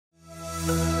So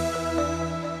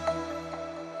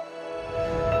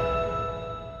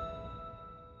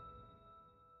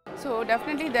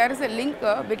definitely there is a link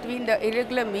between the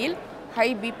irregular meal,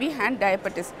 high BP and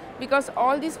diabetes, because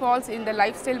all this falls in the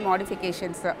lifestyle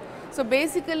modifications. So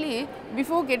basically,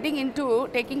 before getting into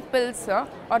taking pills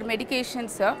or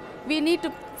medications, we need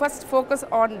to first focus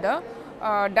on the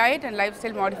diet and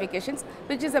lifestyle modifications,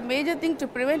 which is a major thing to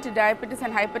prevent diabetes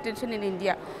and hypertension in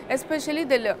India, especially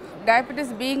the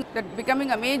diabetes becoming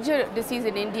a major disease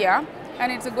in India,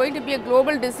 and it's going to be a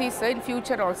global disease in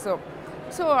future also.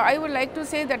 So I would like to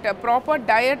say that a proper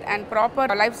diet and proper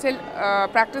lifestyle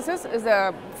practices is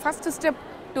the first step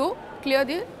to clear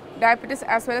the diabetes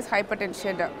as well as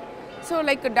hypertension. So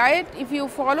like a diet, if you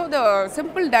follow the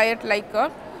simple diet like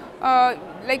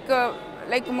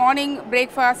morning,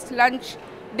 breakfast, lunch,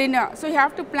 dinner, so you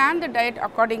have to plan the diet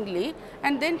accordingly,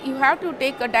 and then you have to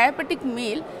take a diabetic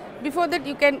meal. Before that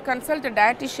you can consult a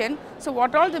dietitian, so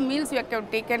what all the meals you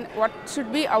have taken, what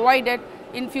should be avoided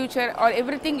in future, or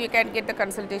everything you can get the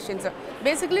consultations.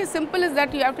 Basically simple is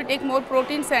that you have to take more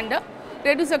proteins and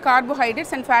reduce the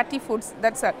carbohydrates and fatty foods,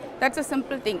 that's a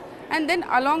simple thing. And then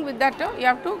along with that you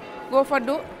have to go for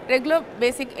regular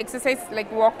basic exercise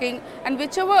like walking, and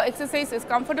whichever exercise is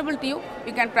comfortable to you,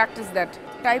 you can practice that.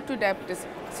 Type 2 diabetes.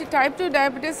 See, type 2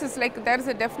 diabetes is like, there is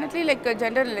definitely like a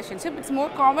gender relationship. It's more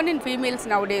common in females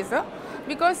nowadays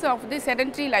because of the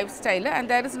sedentary lifestyle, and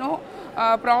there is no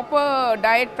proper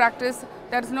diet practice,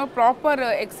 there is no proper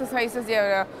exercises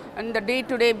on the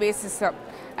day-to-day basis.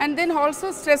 And then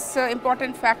also stress,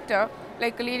 important factor,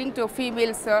 like leading to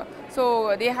females.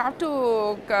 So they have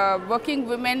to, working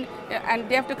women, and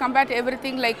they have to combat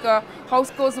everything like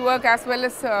house chores work as well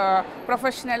as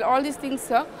professional, all these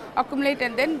things accumulate,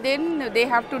 and then they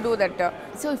have to do that.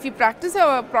 So if you practice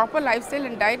a proper lifestyle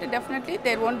and diet, definitely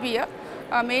there won't be a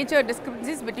major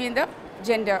discrepancies between the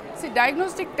gender. See,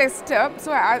 diagnostic test,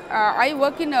 so I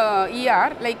work in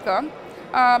ER, like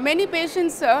many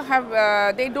patients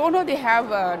they don't know they have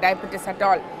diabetes at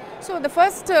all. So the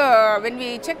first, when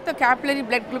we check the capillary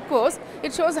blood glucose,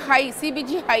 it shows high,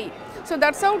 CBG high. So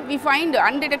that's how we find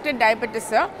undetected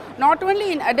diabetes, not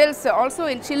only in adults, also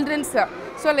in children's.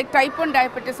 So like type 1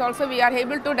 diabetes also we are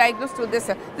able to diagnose through this.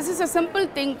 This is a simple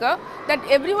thing that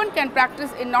everyone can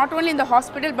practice, in not only in the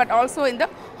hospital but also in the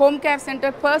home care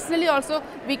center. Personally also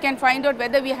we can find out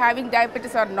whether we are having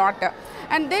diabetes or not.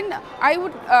 And then I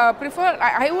would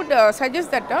suggest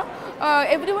that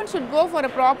everyone should go for a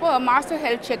proper master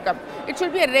health checkup. It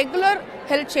should be a regular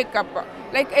health checkup,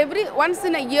 like once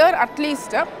in a year at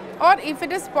least, or if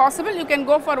it is possible you can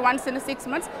go for once in 6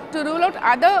 months to rule out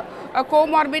other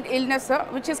comorbid illness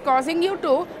which is causing you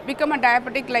to become a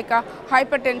diabetic, like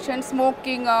hypertension,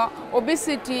 smoking,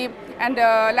 obesity, and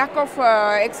lack of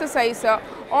exercise.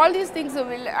 All these things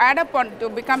will add up on to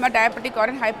become a diabetic or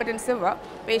a hypertensive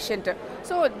patient.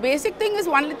 So basic thing is,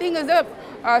 only thing is a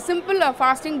simple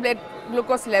fasting blood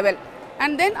glucose level,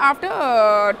 and then after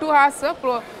 2 hours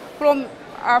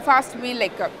fast meal,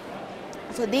 like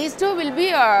so these two will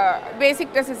be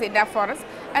basic test is enough for us.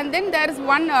 And then there is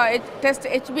one test,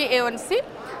 HbA1c,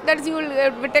 that is you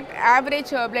will detect average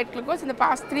blood glucose in the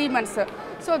past 3 months.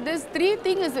 So this 3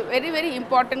 thing is a very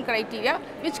important criteria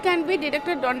which can be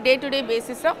detected on day-to-day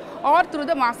basis or through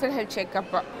the master health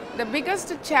checkup. The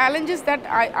biggest challenge is that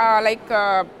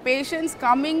patients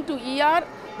coming to ER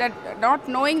that not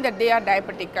knowing that they are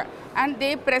diabetic, and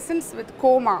they present with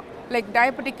coma, like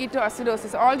diabetic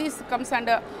ketoacidosis. All these comes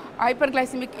under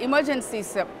hyperglycemic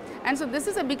emergencies. And so this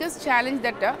is the biggest challenge,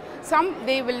 that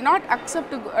they will not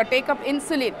accept to take up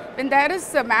insulin. When there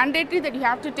is mandatory that you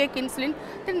have to take insulin,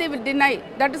 then they will deny.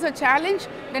 That is a challenge.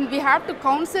 Then we have to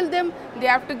counsel them. They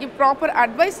have to give proper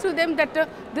advice to them that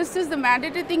this is the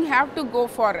mandatory thing you have to go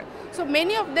for. So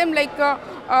many of them, like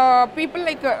people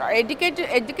like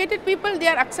educated people, they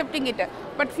are accepting it.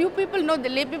 But few people know, the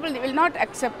lay people, they will not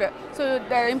accept. So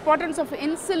the importance of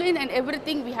insulin and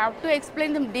everything, we have to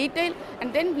explain them detail,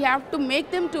 and then we have to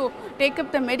make them to take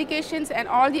up the medications and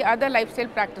all the other lifestyle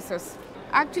practices.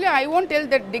 Actually, I won't tell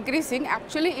that decreasing,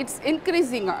 actually it's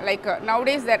increasing. Like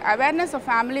nowadays, their awareness of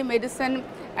family medicine,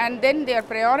 and then their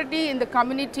priority in the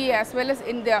community as well as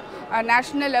in the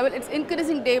national level, it's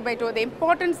increasing day by day. The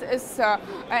importance is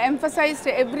emphasized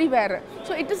everywhere.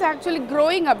 So it is actually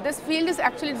growing up. This field is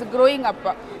actually growing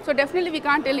up. So definitely we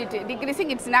can't tell it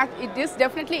decreasing. It is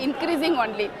definitely increasing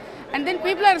only. And then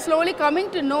people are slowly coming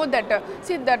to know that,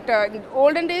 see that in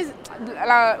old days,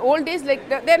 like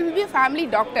there will be a family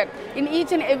doctor in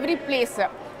each and every place.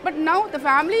 But now the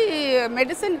family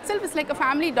medicine itself is like a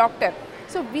family doctor.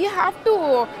 So we have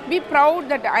to be proud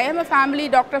that I am a family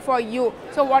doctor for you.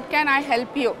 So what can I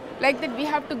help you? Like that we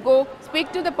have to go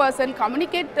speak to the person,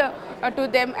 communicate to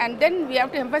them, and then we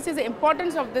have to emphasize the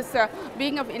importance of this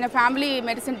being in a family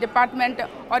medicine department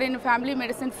or in a family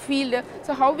medicine field.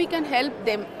 So how we can help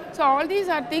them. So all these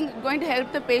are things going to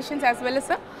help the patients as well as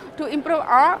to improve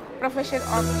our profession.